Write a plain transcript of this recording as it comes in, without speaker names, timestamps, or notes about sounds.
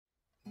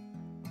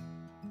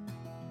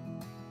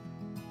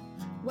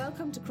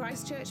Welcome to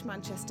Christ Church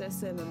Manchester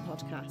Sermon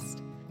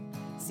Podcast.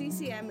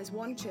 CCM is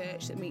one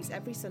church that meets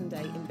every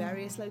Sunday in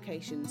various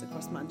locations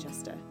across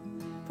Manchester.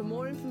 For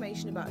more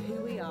information about who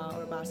we are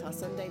or about our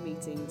Sunday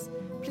meetings,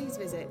 please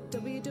visit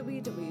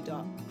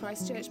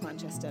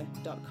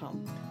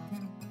www.christchurchmanchester.com.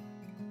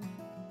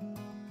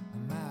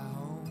 My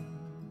home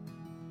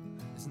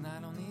is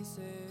not on this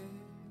earth,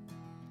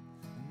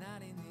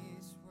 not in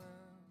this world.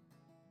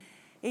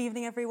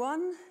 Evening,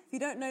 everyone. If you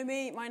don't know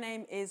me, my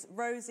name is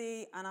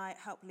Rosie, and I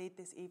help lead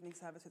this evening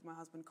service with my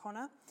husband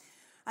Connor.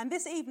 And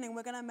this evening,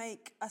 we're going to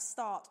make a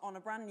start on a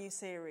brand new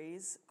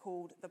series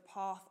called The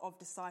Path of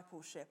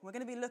Discipleship. We're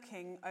going to be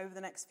looking over the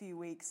next few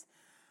weeks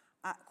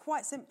at,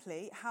 quite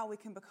simply, how we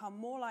can become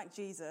more like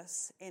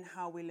Jesus in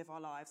how we live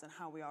our lives and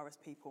how we are as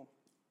people.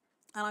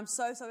 And I'm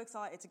so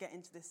excited to get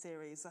into this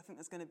series. I think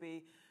there's going to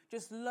be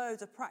just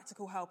loads of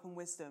practical help and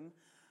wisdom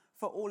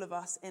for all of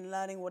us in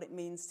learning what it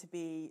means to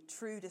be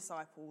true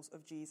disciples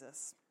of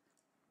Jesus.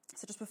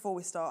 So just before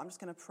we start, I'm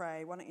just going to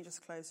pray. Why don't you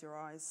just close your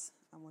eyes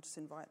and we'll just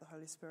invite the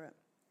Holy Spirit.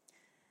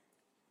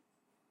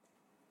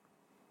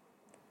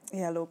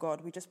 Yeah, Lord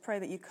God, we just pray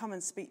that you come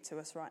and speak to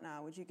us right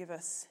now. Would you give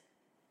us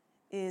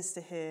ears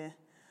to hear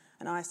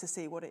and eyes to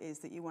see what it is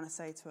that you want to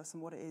say to us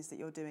and what it is that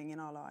you're doing in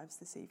our lives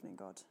this evening,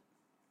 God.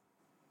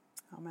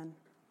 Amen.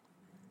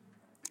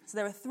 So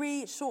there are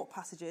 3 short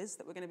passages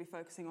that we're going to be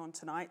focusing on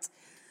tonight.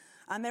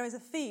 And there is a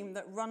theme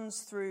that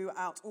runs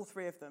throughout all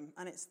 3 of them,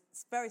 and it's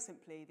very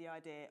simply the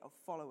idea of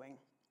following.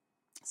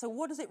 So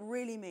what does it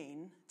really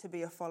mean to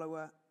be a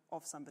follower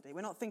of somebody?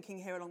 We're not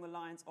thinking here along the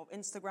lines of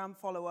Instagram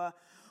follower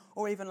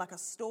or even like a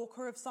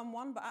stalker of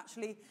someone, but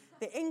actually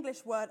the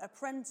English word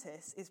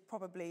apprentice is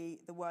probably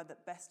the word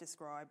that best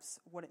describes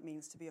what it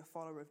means to be a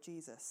follower of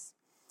Jesus.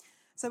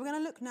 So we're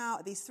going to look now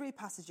at these 3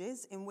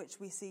 passages in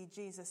which we see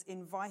Jesus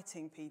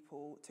inviting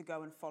people to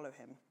go and follow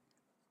him.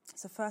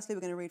 So firstly,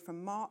 we're going to read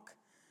from Mark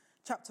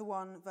Chapter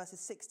 1, verses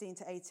 16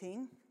 to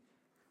 18.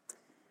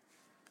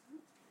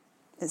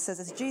 It says,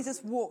 as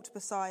Jesus walked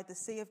beside the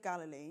Sea of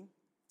Galilee,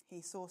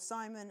 he saw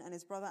Simon and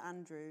his brother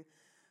Andrew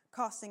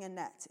casting a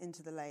net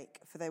into the lake,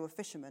 for they were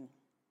fishermen.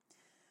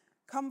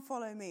 Come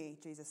follow me,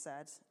 Jesus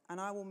said,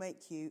 and I will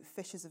make you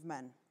fishers of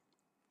men.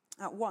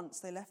 At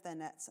once they left their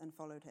nets and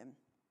followed him.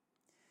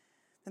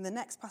 Then the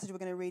next passage we're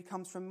going to read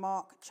comes from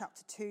Mark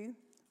chapter 2,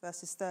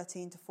 verses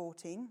 13 to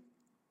 14,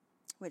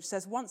 which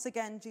says, once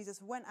again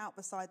Jesus went out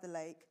beside the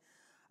lake.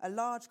 A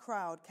large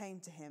crowd came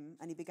to him,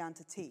 and he began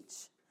to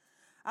teach.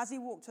 As he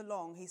walked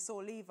along, he saw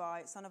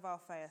Levi, son of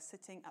Alphaeus,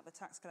 sitting at the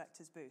tax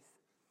collector's booth.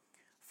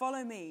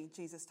 Follow me,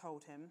 Jesus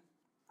told him,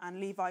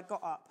 and Levi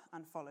got up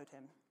and followed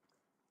him.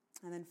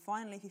 And then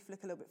finally, if you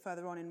flick a little bit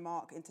further on in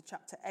Mark into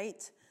chapter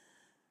 8,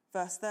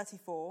 verse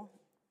 34,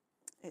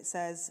 it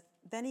says,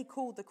 then he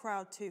called the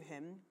crowd to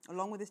him,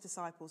 along with his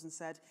disciples, and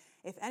said,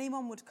 if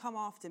anyone would come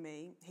after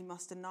me, he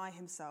must deny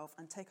himself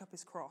and take up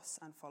his cross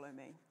and follow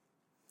me.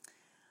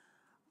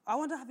 I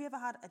wonder, have you ever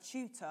had a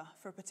tutor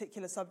for a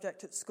particular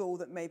subject at school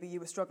that maybe you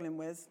were struggling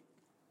with?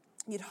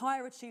 You'd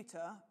hire a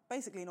tutor,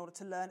 basically in order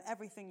to learn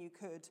everything you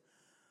could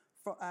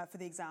for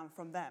the exam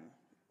from them.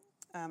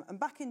 And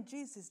back in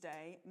Jesus'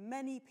 day,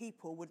 many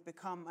people would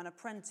become an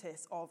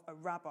apprentice of a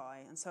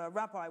rabbi. And so a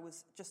rabbi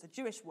was just a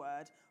Jewish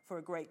word for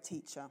a great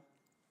teacher.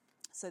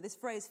 So this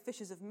phrase,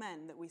 fishers of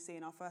men, that we see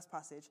in our first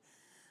passage,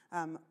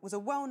 was a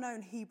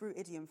well-known Hebrew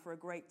idiom for a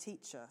great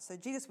teacher. So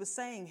Jesus was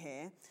saying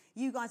here,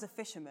 you guys are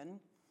fishermen,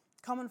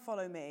 come and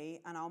follow me,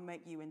 and I'll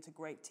make you into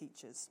great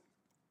teachers.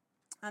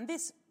 And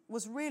this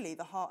was really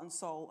the heart and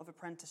soul of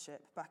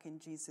apprenticeship back in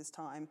Jesus'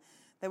 time.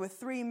 There were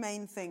 3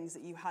 main things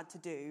that you had to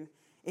do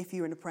if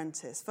you were an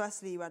apprentice.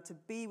 Firstly, you had to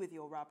be with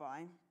your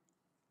rabbi.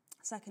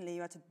 Secondly,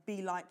 you had to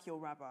be like your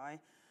rabbi.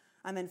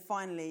 And then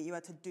finally, you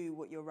had to do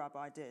what your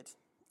rabbi did.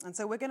 And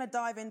so we're going to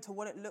dive into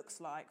what it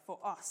looks like for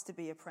us to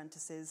be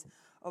apprentices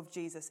of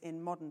Jesus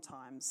in modern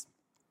times.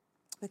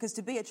 Because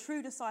to be a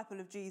true disciple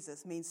of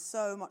Jesus means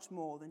so much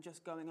more than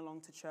just going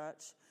along to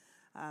church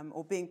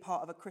or being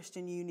part of a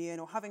Christian union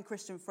or having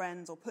Christian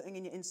friends or putting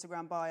in your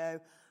Instagram bio,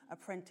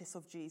 apprentice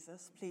of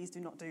Jesus. Please do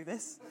not do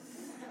this.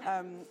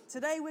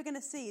 Today we're going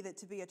to see that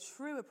to be a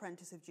true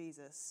apprentice of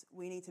Jesus,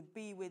 we need to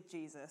be with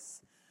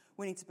Jesus,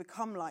 we need to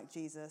become like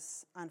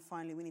Jesus, and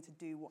finally we need to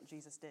do what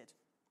Jesus did.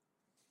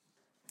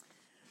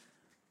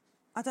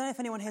 I don't know if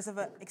anyone has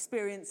ever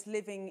experienced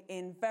living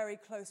in very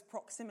close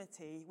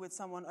proximity with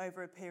someone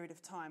over a period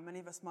of time.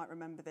 Many of us might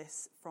remember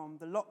this from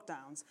the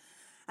lockdowns.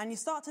 And you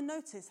start to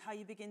notice how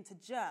you begin to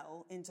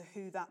gel into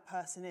who that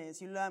person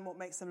is. You learn what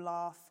makes them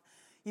laugh.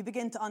 You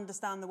begin to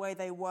understand the way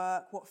they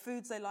work, what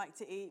foods they like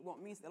to eat, what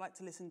music they like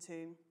to listen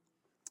to.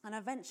 And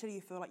eventually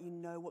you feel like you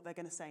know what they're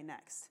going to say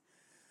next.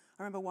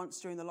 I remember once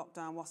during the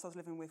lockdown, whilst I was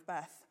living with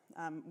Beth,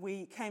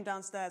 we came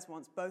downstairs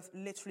once, both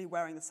literally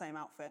wearing the same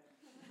outfit.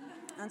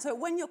 And so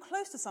when you're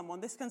close to someone,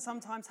 this can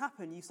sometimes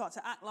happen. You start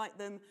to act like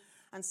them,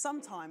 and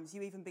sometimes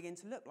you even begin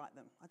to look like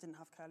them. I didn't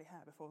have curly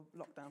hair before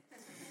lockdown.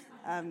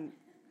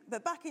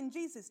 But back in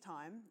Jesus'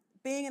 time,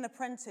 being an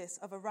apprentice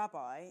of a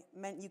rabbi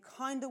meant you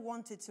kind of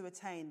wanted to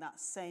attain that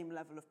same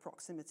level of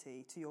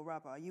proximity to your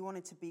rabbi. You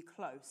wanted to be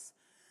close.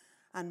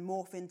 and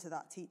morph into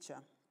that teacher.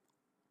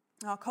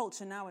 Our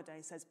culture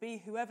nowadays says,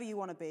 be whoever you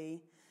want to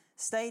be,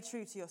 stay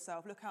true to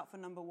yourself, look out for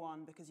number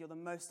one because you're the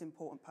most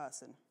important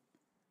person.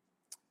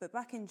 But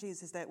back in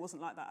Jesus' day, it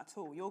wasn't like that at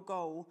all. Your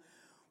goal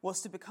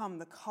was to become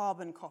the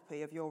carbon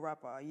copy of your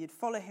rabbi. You'd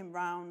follow him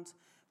round,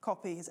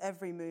 copy his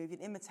every move.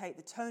 You'd imitate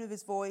the tone of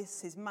his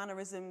voice, his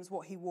mannerisms,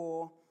 what he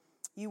wore.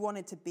 You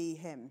wanted to be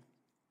him.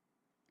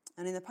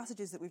 And in the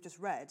passages that we've just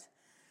read,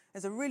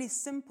 there's a really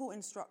simple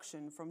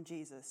instruction from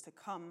Jesus to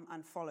come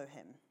and follow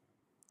him.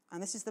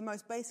 And this is the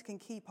most basic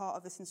and key part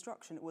of this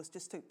instruction. It was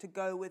just to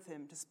go with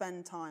him, to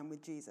spend time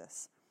with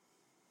Jesus.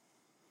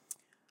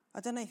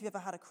 I don't know if you've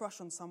ever had a crush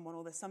on someone,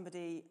 or there's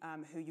somebody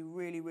who you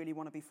really, really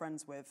want to be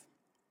friends with,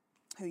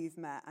 who you've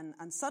met,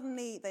 and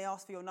suddenly they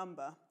ask for your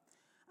number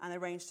and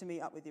arrange to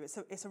meet up with you.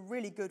 It's a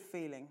really good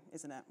feeling,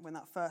 isn't it, when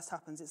that first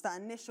happens? It's that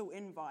initial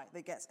invite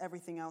that gets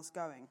everything else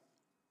going.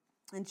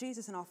 And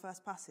Jesus, in our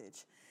first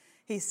passage,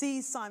 he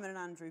sees Simon and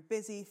Andrew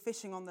busy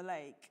fishing on the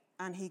lake,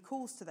 and he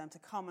calls to them to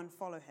come and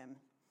follow him.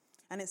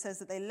 And it says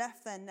that they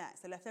left their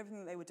nets, they left everything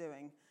that they were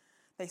doing,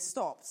 they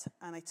stopped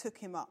and they took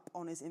him up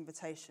on his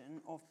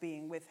invitation of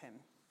being with him.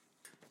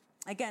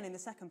 Again, in the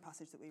second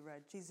passage that we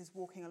read, Jesus is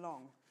walking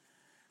along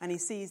and he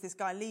sees this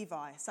guy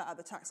Levi sat at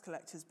the tax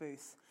collector's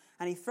booth,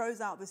 and he throws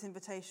out this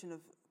invitation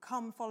of,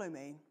 come follow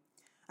me.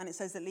 And it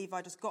says that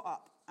Levi just got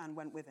up and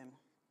went with him.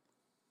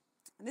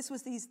 And this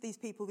was these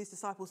people, these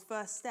disciples'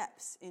 first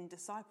steps in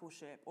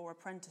discipleship or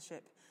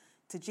apprenticeship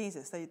to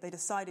Jesus. They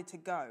decided to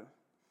go.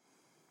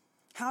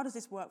 How does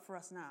this work for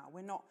us now?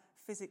 We're not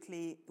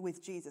physically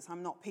with Jesus.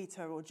 I'm not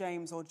Peter or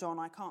James or John.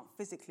 I can't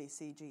physically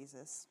see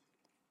Jesus.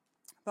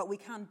 But we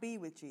can be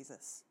with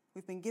Jesus.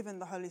 We've been given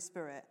the Holy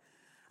Spirit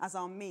as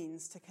our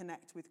means to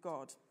connect with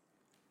God.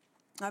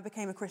 I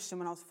became a Christian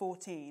when I was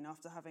 14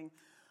 after having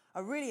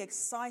a really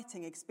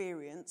exciting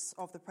experience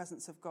of the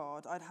presence of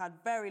God. I'd had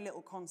very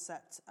little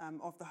concept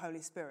of the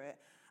Holy Spirit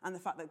and the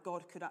fact that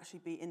God could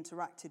actually be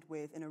interacted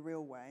with in a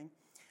real way.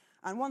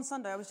 And one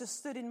Sunday I was just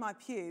stood in my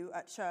pew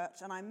at church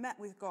and I met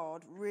with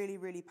God really,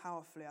 really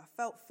powerfully. I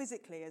felt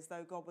physically as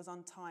though God was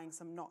untying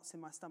some knots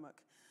in my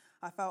stomach.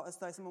 I felt as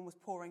though someone was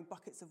pouring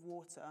buckets of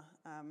water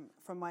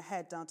from my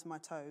head down to my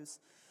toes.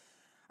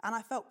 And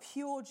I felt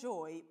pure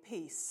joy,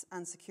 peace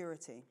and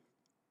security.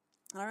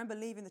 And I remember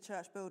leaving the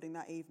church building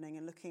that evening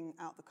and looking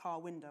out the car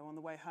window on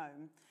the way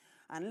home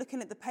and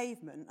looking at the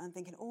pavement and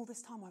thinking, all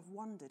this time I've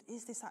wondered,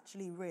 is this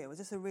actually real? Is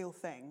this a real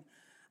thing?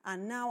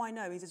 And now I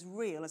know he's as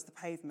real as the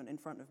pavement in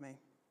front of me.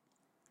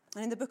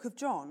 And in the book of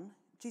John,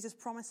 Jesus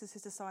promises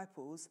his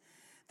disciples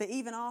that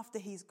even after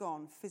he's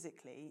gone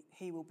physically,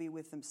 he will be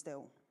with them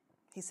still.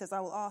 He says, I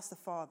will ask the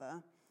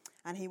Father,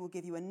 and he will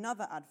give you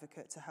another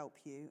advocate to help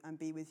you and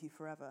be with you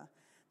forever,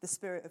 the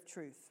Spirit of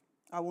truth.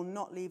 I will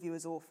not leave you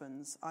as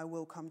orphans. I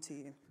will come to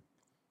you.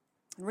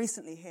 And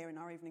recently here in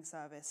our evening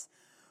service,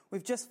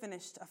 we've just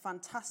finished a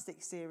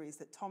fantastic series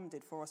that Tom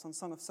did for us on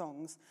Song of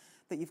Songs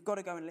that you've got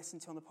to go and listen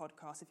to on the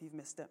podcast if you've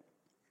missed it.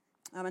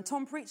 And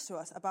Tom preached to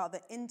us about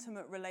the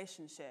intimate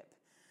relationship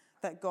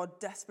that God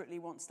desperately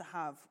wants to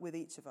have with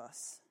each of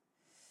us.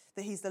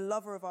 That he's the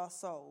lover of our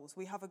souls.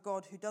 We have a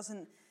God who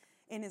doesn't,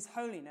 in his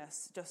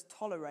holiness, just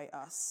tolerate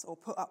us or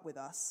put up with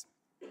us.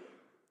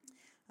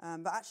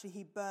 But actually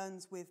he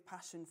burns with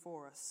passion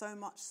for us, so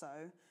much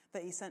so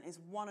that he sent his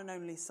one and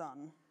only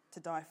Son to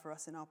die for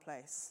us in our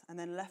place, and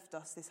then left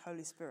us this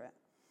Holy Spirit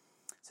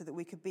so that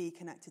we could be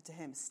connected to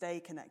him, stay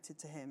connected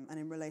to him, and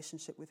in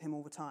relationship with him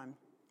all the time.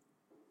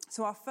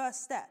 So our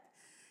first step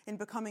in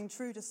becoming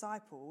true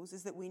disciples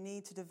is that we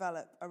need to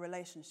develop a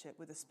relationship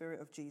with the Spirit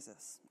of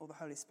Jesus, or the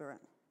Holy Spirit.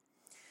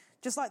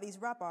 Just like these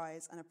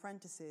rabbis and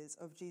apprentices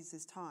of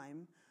Jesus'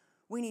 time,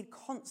 we need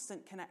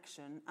constant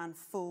connection and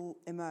full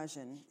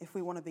immersion if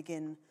we want to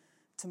begin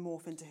to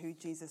morph into who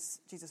Jesus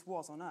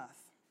was on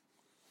earth.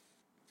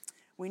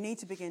 We need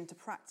to begin to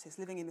practice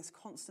living in this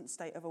constant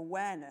state of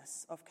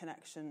awareness of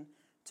connection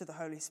to the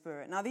Holy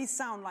Spirit. Now, these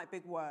sound like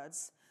big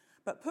words,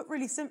 but put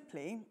really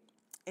simply,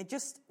 it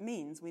just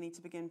means we need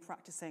to begin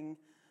practicing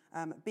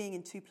being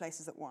in two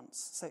places at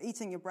once. So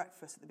eating your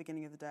breakfast at the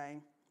beginning of the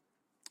day,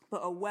 but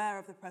aware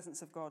of the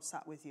presence of God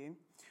sat with you.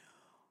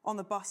 On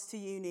the bus to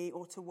uni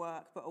or to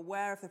work, but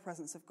aware of the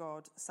presence of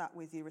God sat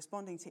with you.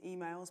 Responding to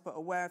emails, but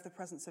aware of the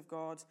presence of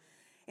God.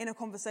 In a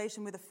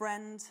conversation with a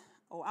friend,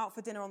 or out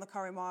for dinner on the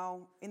Curry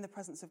Mile, in the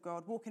presence of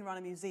God. Walking around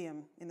a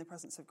museum, in the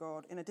presence of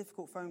God. In a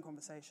difficult phone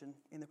conversation,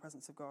 in the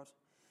presence of God.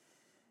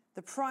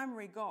 The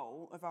primary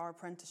goal of our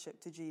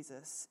apprenticeship to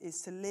Jesus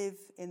is to live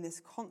in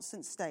this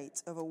constant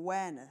state of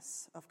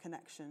awareness of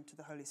connection to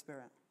the Holy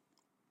Spirit.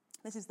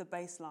 This is the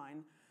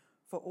baseline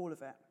for all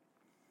of it.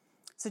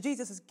 So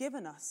Jesus has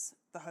given us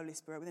the Holy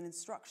Spirit with an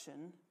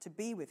instruction to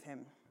be with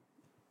him.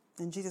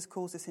 And Jesus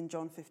calls this in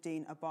John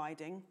 15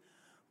 abiding.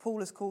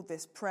 Paul has called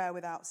this prayer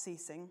without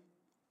ceasing.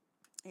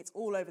 It's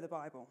all over the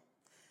Bible.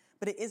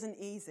 But it isn't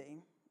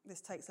easy. This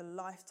takes a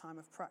lifetime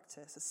of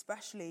practice,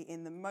 especially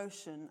in the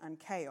motion and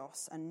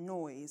chaos and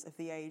noise of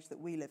the age that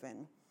we live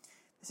in.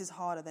 This is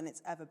harder than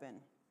it's ever been.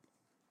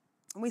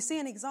 And we see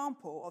an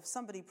example of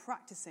somebody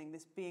practicing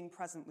this being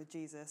present with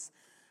Jesus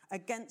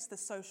against the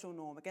social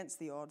norm, against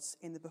the odds,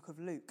 in the book of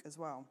Luke as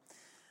well.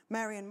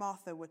 Mary and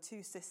Martha were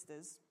two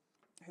sisters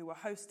who were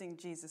hosting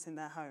Jesus in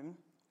their home.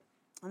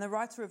 And the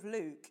writer of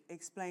Luke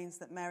explains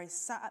that Mary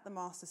sat at the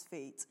master's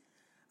feet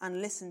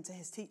and listened to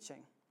his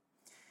teaching.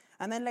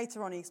 And then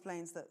later on he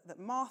explains that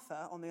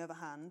Martha, on the other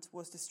hand,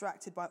 was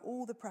distracted by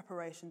all the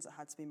preparations that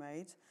had to be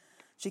made.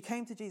 She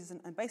came to Jesus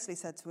and basically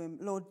said to him,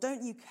 "Lord,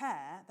 don't you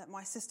care that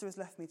my sister has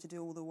left me to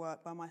do all the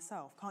work by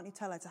myself? Can't you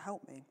tell her to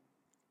help me?"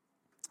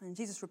 And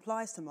Jesus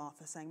replies to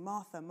Martha saying,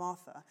 "Martha,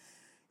 Martha,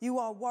 you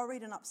are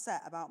worried and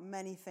upset about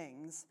many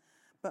things,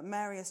 but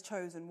Mary has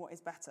chosen what is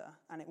better,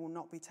 and it will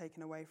not be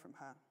taken away from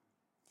her."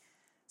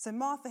 So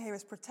Martha here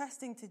is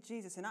protesting to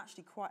Jesus in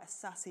actually quite a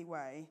sassy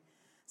way,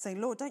 saying,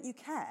 "Lord, don't you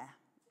care?"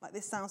 Like,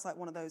 this sounds like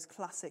one of those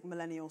classic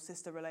millennial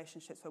sister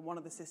relationships where one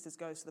of the sisters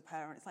goes to the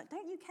parent. It's like,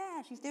 "Don't you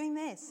care? She's doing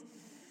this."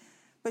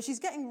 But she's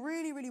getting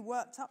really, really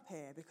worked up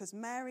here because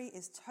Mary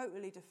is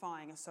totally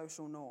defying a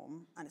social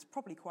norm, and it's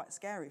probably quite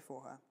scary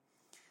for her.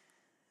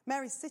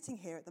 Mary's sitting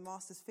here at the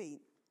master's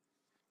feet,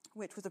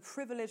 which was a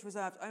privilege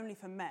reserved only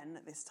for men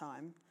at this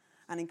time,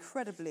 and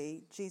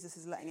incredibly, Jesus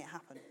is letting it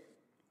happen.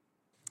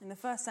 In the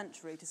first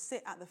century, to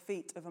sit at the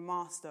feet of a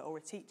master or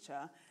a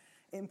teacher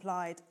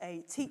implied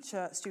a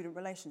teacher-student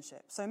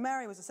relationship. So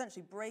Mary was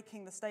essentially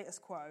breaking the status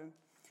quo,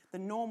 the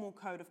normal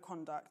code of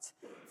conduct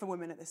for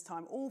women at this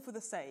time, all for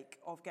the sake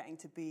of getting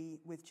to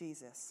be with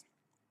Jesus.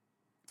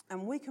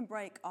 And we can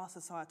break our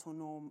societal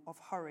norm of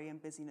hurry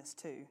and busyness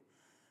too,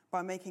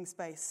 by making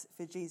space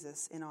for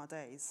Jesus in our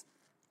days.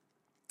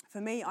 For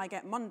me, I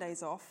get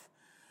Mondays off,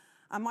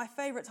 and my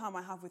favourite time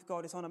I have with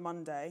God is on a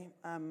Monday.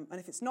 And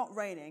if it's not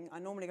raining, I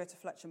normally go to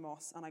Fletcher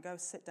Moss and I go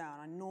sit down.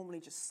 I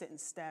normally just sit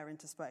and stare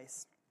into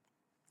space.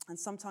 And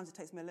sometimes it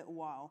takes me a little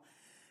while.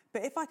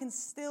 But if I can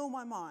still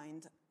my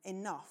mind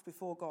enough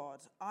before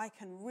God, I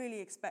can really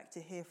expect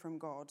to hear from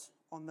God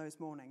on those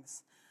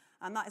mornings.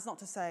 And that is not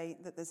to say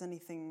that there's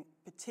anything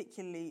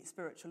particularly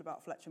spiritual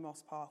about Fletcher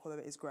Moss Park, although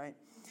it is great.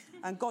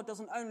 And God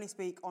doesn't only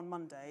speak on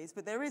Mondays,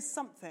 but there is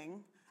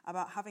something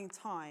about having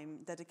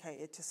time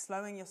dedicated to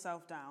slowing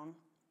yourself down,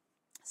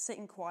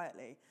 sitting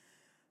quietly,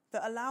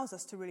 that allows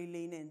us to really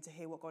lean in to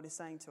hear what God is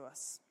saying to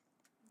us.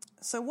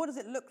 So what does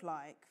it look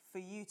like for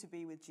you to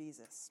be with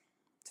Jesus,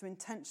 to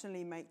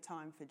intentionally make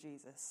time for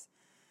Jesus?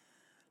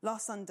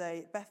 Last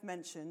Sunday, Beth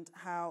mentioned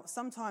how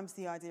sometimes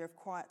the idea of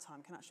quiet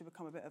time can actually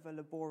become a bit of a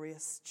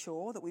laborious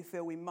chore that we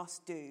feel we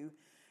must do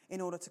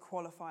in order to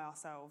qualify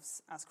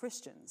ourselves as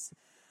Christians.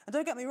 And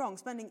don't get me wrong,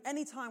 spending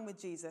any time with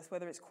Jesus,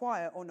 whether it's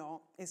quiet or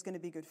not, is going to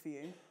be good for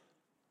you.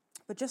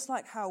 But just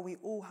like how we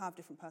all have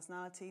different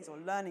personalities or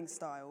learning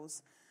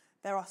styles,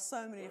 there are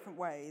so many different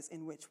ways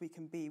in which we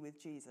can be with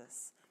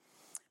Jesus.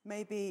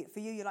 Maybe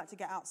for you like to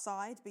get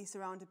outside, be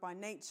surrounded by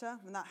nature,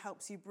 and that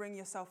helps you bring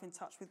yourself in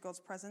touch with God's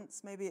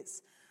presence. Maybe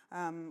it's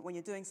when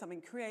you're doing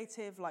something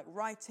creative like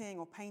writing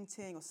or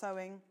painting or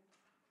sewing.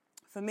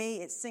 For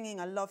me, it's singing.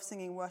 I love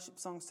singing worship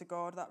songs to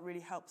God. That really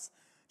helps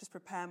just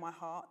prepare my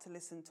heart to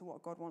listen to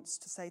what God wants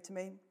to say to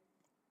me.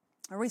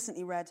 I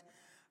recently read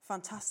a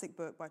fantastic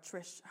book by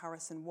Trish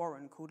Harrison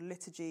Warren called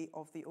Liturgy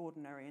of the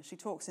Ordinary, and she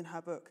talks in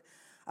her book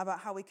about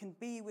how we can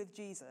be with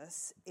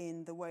Jesus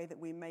in the way that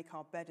we make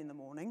our bed in the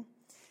morning,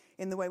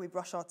 in the way we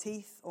brush our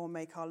teeth or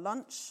make our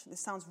lunch. This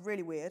sounds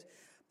really weird,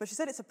 but she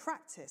said it's a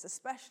practice,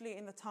 especially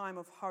in the time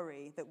of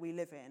hurry that we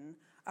live in,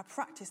 a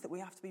practice that we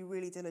have to be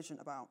really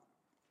diligent about.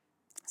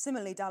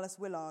 Similarly, Dallas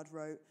Willard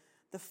wrote,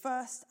 "The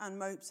first and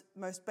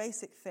most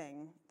basic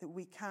thing that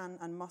we can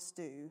and must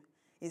do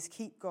is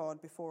keep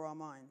God before our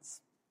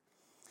minds."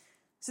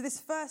 So this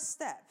first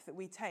step that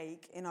we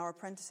take in our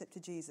apprenticeship to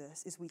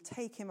Jesus is we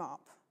take him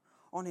up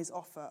on his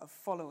offer of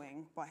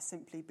following by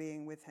simply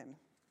being with him.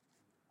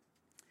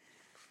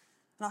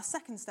 And our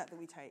second step that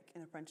we take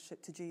in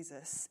apprenticeship to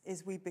Jesus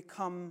is we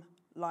become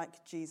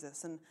like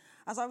Jesus. And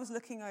as I was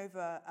looking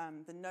over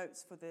the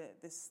notes for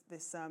this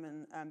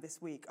sermon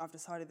this week, I've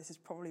decided this is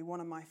probably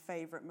one of my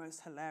favourite,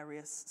 most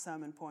hilarious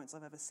sermon points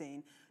I've ever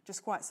seen.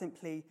 Just quite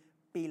simply,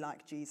 be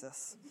like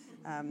Jesus.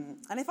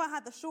 And if I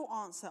had the short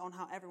answer on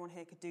how everyone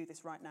here could do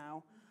this right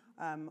now,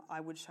 I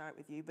would share it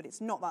with you. But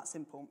it's not that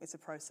simple. It's a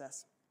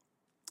process.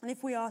 And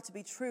if we are to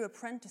be true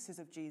apprentices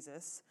of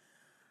Jesus,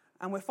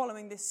 and we're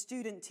following this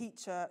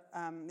student-teacher,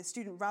 this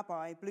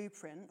student-rabbi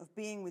blueprint of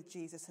being with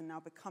Jesus and now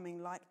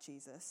becoming like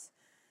Jesus,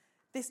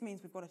 this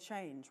means we've got to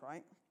change,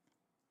 right?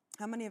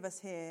 How many of us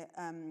here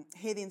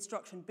hear the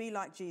instruction, be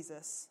like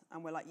Jesus,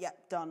 and we're like,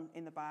 yep, done,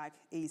 in the bag,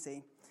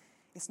 easy?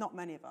 It's not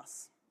many of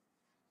us.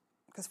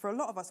 Because for a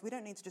lot of us, we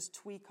don't need to just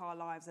tweak our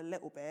lives a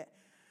little bit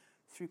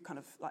through kind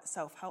of like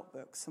self-help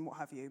books and what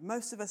have you.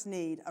 Most of us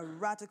need a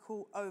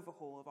radical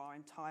overhaul of our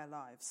entire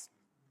lives.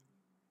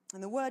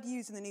 And the word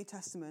used in the New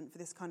Testament for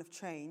this kind of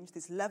change,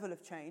 this level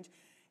of change,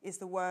 is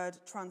the word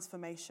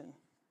transformation.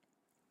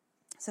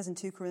 It says in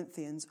 2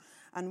 Corinthians,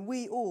 "And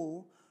we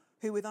all,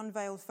 who with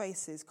unveiled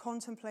faces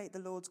contemplate the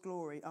Lord's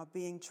glory, are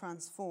being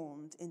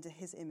transformed into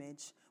his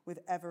image with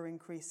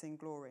ever-increasing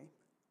glory."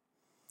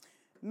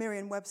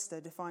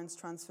 Merriam-Webster defines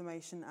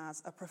transformation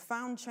as a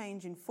profound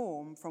change in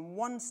form from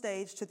one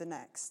stage to the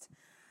next,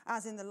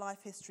 as in the life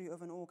history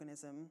of an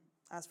organism,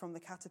 as from the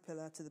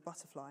caterpillar to the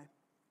butterfly.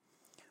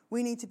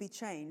 We need to be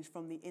changed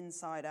from the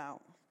inside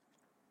out.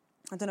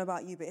 I don't know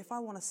about you, but if I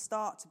want to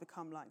start to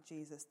become like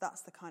Jesus,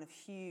 that's the kind of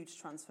huge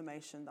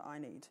transformation that I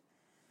need.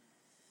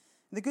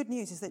 The good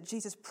news is that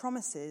Jesus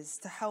promises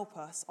to help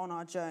us on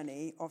our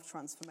journey of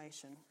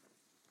transformation.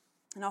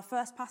 In our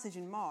first passage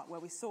in Mark, where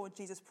we saw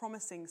Jesus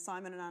promising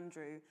Simon and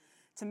Andrew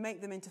to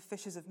make them into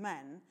fishers of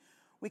men,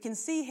 we can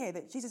see here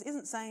that Jesus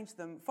isn't saying to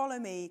them, follow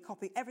me,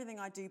 copy everything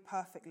I do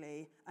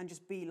perfectly, and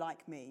just be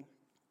like me.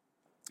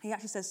 He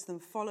actually says to them,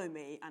 follow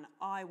me, and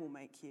I will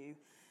make you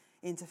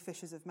into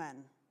fishers of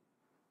men.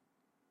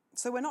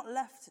 So we're not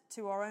left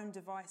to our own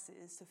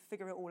devices to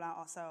figure it all out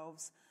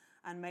ourselves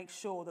and make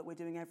sure that we're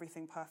doing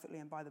everything perfectly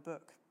and by the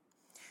book.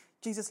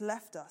 Jesus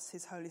left us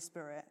his Holy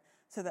Spirit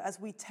so that as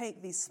we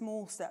take these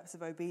small steps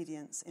of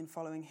obedience in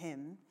following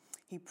him,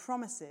 he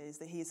promises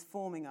that he is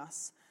forming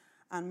us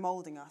and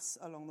moulding us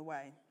along the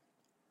way.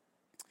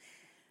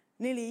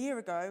 Nearly a year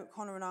ago,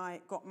 Connor and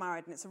I got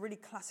married, and it's a really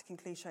classic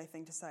and cliche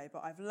thing to say,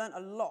 but I've learnt a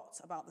lot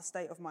about the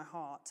state of my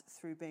heart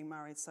through being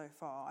married so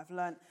far. I've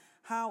learnt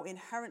how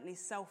inherently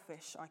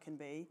selfish I can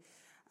be,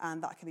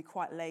 and that I can be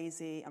quite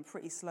lazy and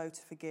pretty slow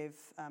to forgive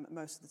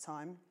most of the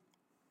time.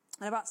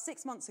 And about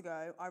 6 months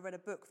ago, I read a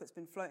book that's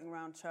been floating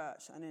around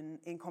church and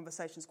in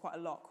conversations quite a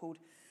lot called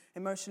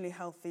Emotionally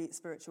Healthy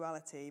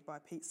Spirituality by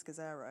Pete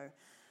Scazzero.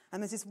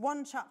 And there's this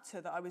one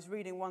chapter that I was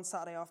reading one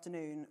Saturday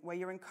afternoon where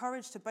you're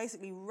encouraged to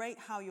basically rate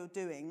how you're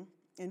doing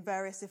in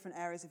various different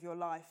areas of your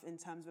life in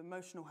terms of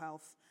emotional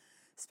health,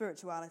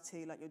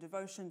 spirituality, like your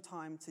devotion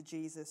time to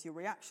Jesus, your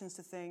reactions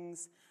to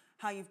things,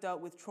 how you've dealt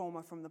with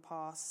trauma from the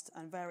past,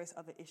 and various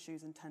other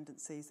issues and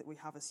tendencies that we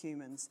have as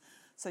humans.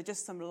 So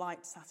just some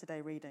light Saturday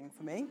reading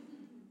for me.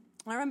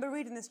 I remember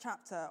reading this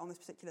chapter on this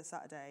particular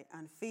Saturday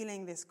and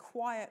feeling this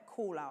quiet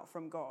call out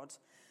from God.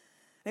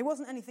 It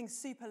wasn't anything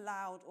super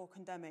loud or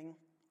condemning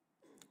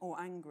or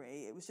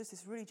angry. It was just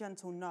this really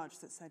gentle nudge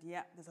that said,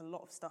 yeah, there's a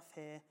lot of stuff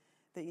here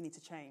that you need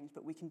to change,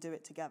 but we can do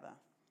it together.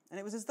 And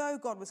it was as though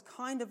God was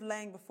kind of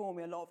laying before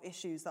me a lot of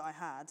issues that I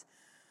had,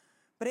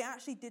 but it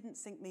actually didn't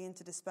sink me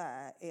into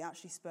despair. It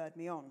actually spurred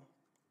me on.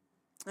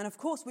 And of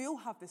course, we all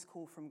have this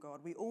call from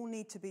God. We all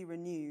need to be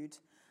renewed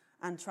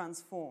and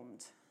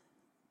transformed.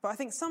 But I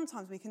think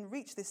sometimes we can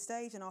reach this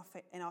stage in our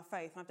faith,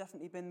 and I've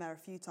definitely been there a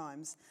few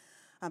times,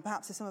 and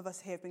perhaps if some of us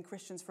here have been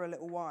Christians for a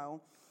little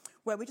while,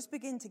 where we just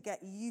begin to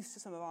get used to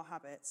some of our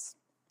habits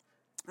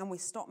and we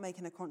stop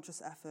making a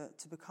conscious effort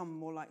to become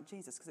more like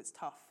Jesus because it's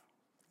tough.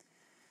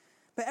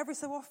 But every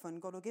so often,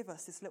 God will give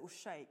us this little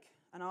shake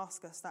and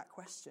ask us that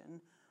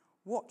question,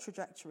 what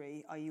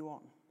trajectory are you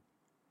on?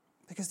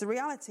 Because the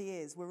reality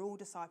is we're all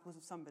disciples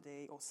of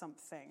somebody or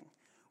something.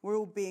 We're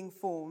all being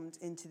formed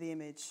into the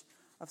image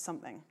of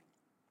something.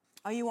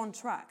 Are you on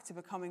track to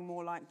becoming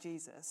more like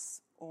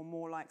Jesus or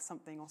more like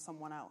something or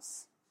someone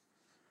else?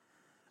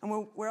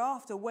 And we're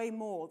after way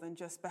more than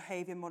just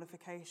behaviour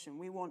modification.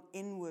 We want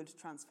inward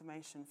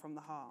transformation from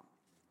the heart.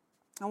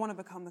 I want to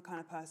become the kind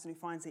of person who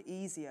finds it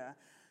easier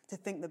to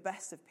think the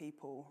best of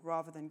people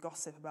rather than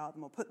gossip about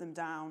them or put them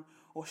down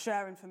or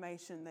share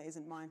information that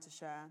isn't mine to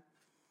share.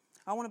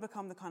 I want to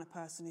become the kind of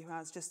person who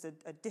has just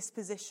a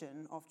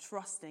disposition of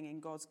trusting in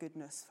God's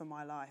goodness for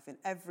my life in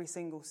every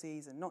single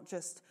season, not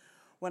just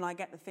when I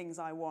get the things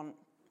I want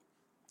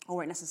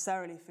or it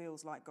necessarily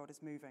feels like God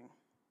is moving.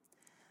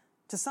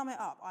 To sum it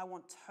up, I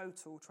want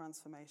total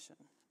transformation,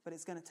 but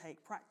it's going to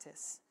take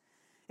practice.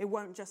 It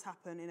won't just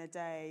happen in a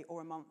day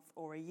or a month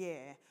or a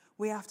year.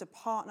 We have to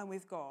partner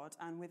with God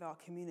and with our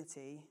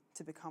community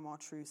to become our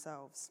true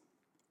selves.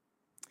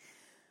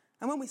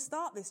 And when we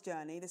start this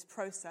journey, this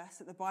process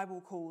that the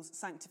Bible calls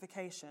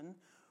sanctification,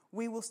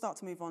 we will start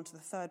to move on to the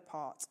third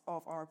part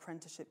of our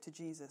apprenticeship to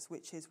Jesus,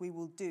 which is we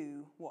will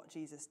do what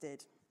Jesus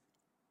did.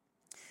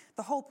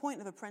 The whole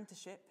point of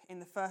apprenticeship in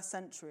the first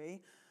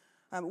century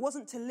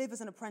wasn't to live as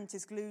an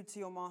apprentice glued to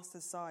your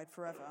master's side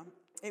forever.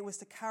 It was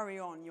to carry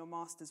on your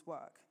master's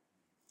work.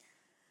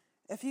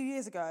 A few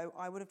years ago,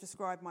 I would have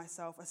described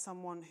myself as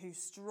someone who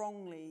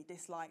strongly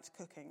disliked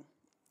cooking.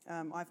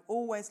 I've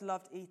always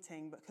loved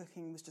eating, but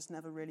cooking was just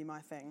never really my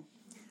thing.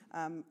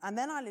 And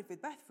then I lived with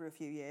Beth for a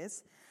few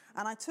years,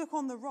 and I took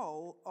on the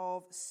role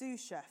of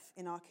sous chef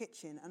in our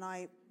kitchen, and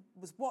I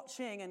was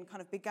watching and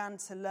kind of began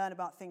to learn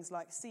about things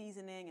like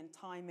seasoning and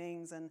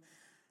timings and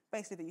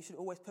basically that you should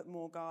always put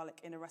more garlic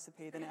in a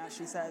recipe than it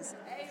actually says.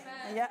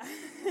 Amen.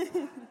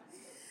 Yeah.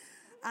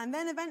 And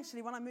then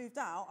eventually when I moved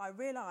out, I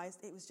realised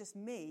it was just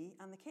me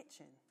and the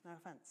kitchen. No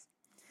offence.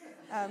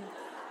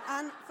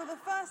 And for the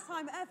first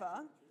time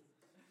ever,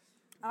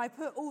 I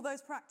put all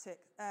those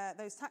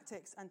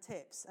tactics and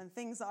tips and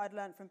things that I'd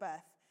learned from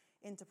Beth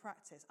into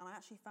practice, and I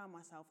actually found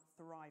myself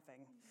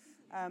thriving.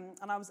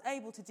 And I was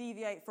able to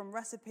deviate from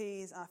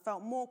recipes, and I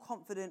felt more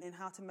confident in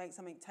how to make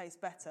something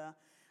taste better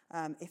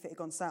if it had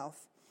gone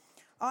south.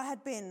 I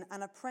had been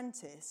an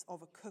apprentice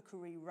of a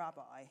cookery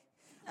rabbi,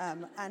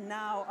 and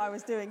now I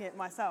was doing it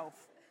myself.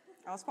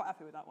 I was quite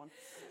happy with that one.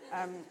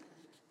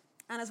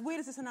 And as weird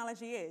as this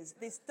analogy is,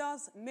 this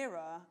does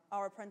mirror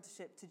our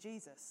apprenticeship to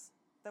Jesus.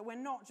 That we're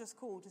not just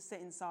called to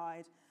sit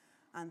inside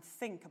and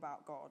think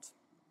about God.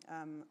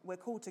 We're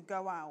called to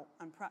go out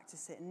and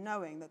practice it,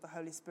 knowing that the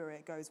Holy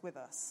Spirit goes with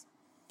us.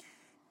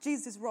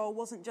 Jesus' role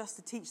wasn't just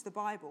to teach the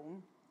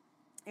Bible,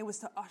 it was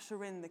to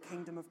usher in the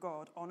kingdom of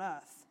God on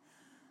earth.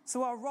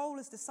 So our role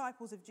as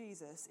disciples of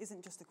Jesus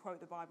isn't just to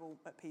quote the Bible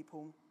at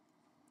people,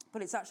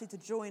 but it's actually to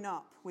join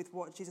up with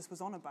what Jesus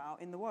was on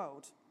about in the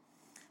world.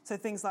 So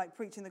things like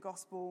preaching the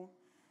gospel,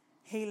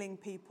 healing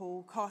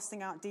people,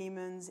 casting out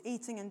demons,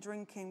 eating and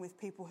drinking with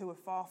people who are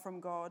far from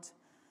God,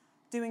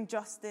 doing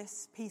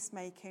justice,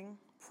 peacemaking,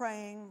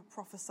 praying,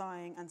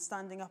 prophesying, and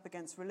standing up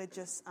against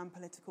religious and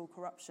political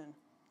corruption.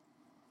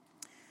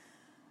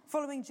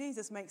 Following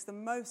Jesus makes the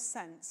most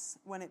sense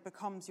when it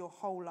becomes your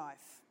whole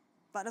life.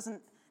 That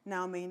doesn't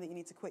now mean that you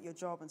need to quit your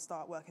job and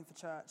start working for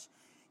church.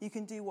 You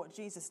can do what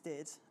Jesus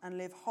did and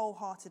live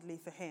wholeheartedly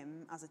for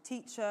him as a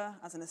teacher,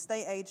 as an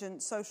estate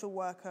agent, social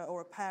worker,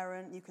 or a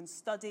parent. You can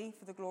study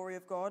for the glory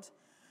of God.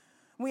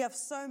 We have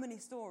so many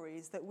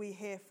stories that we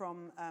hear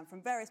from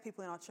various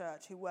people in our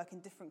church who work in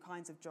different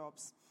kinds of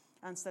jobs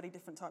and study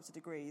different types of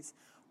degrees,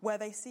 where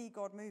they see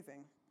God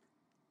moving,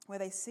 where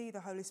they see the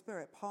Holy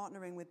Spirit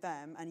partnering with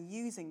them and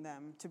using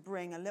them to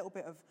bring a little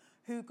bit of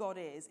who God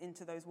is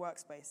into those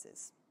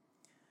workspaces.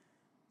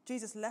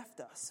 Jesus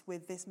left us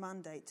with this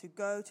mandate to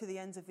go to the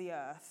ends of the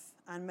earth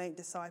and make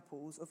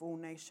disciples of all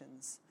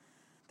nations.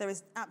 There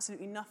is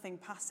absolutely nothing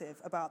passive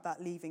about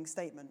that leaving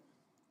statement.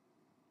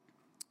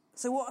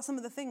 So what are some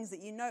of the things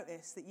that you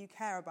notice that you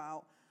care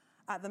about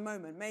at the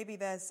moment? Maybe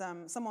there's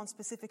someone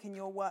specific in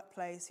your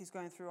workplace who's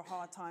going through a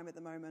hard time at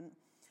the moment.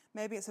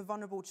 Maybe it's a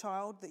vulnerable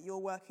child that you're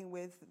working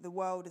with, the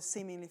world has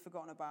seemingly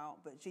forgotten about,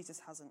 but Jesus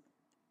hasn't.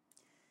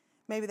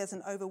 Maybe there's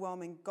an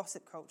overwhelming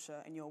gossip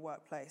culture in your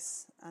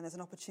workplace, and there's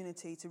an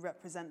opportunity to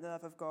represent the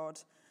love of God.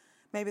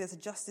 Maybe there's a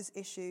justice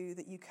issue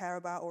that you care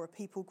about, or a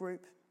people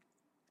group.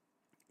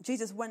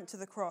 Jesus went to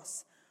the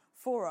cross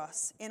for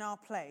us in our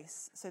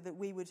place so that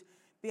we would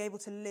be able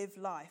to live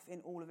life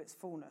in all of its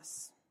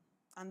fullness.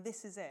 And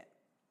this is it.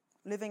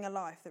 Living a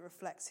life that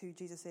reflects who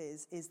Jesus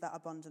is that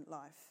abundant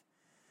life.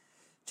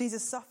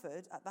 Jesus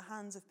suffered at the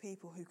hands of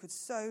people who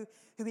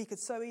he could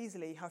so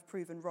easily have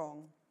proven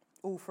wrong,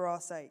 all for our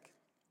sake.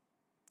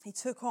 He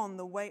took on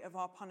the weight of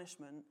our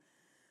punishment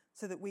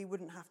so that we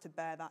wouldn't have to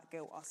bear that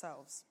guilt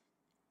ourselves.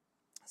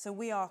 So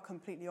we are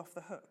completely off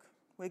the hook.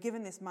 We're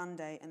given this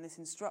mandate and this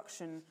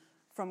instruction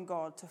from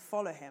God to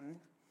follow him,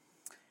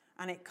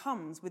 and it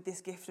comes with this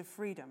gift of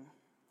freedom,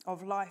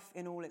 of life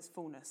in all its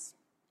fullness.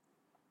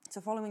 So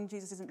following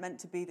Jesus isn't meant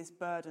to be this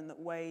burden that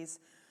weighs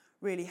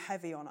really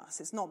heavy on us.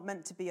 It's not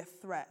meant to be a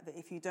threat that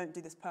if you don't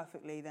do this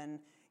perfectly,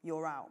 then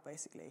you're out,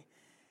 basically.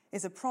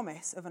 It's a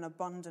promise of an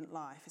abundant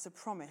life. It's a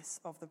promise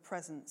of the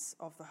presence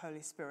of the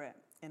Holy Spirit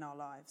in our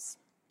lives.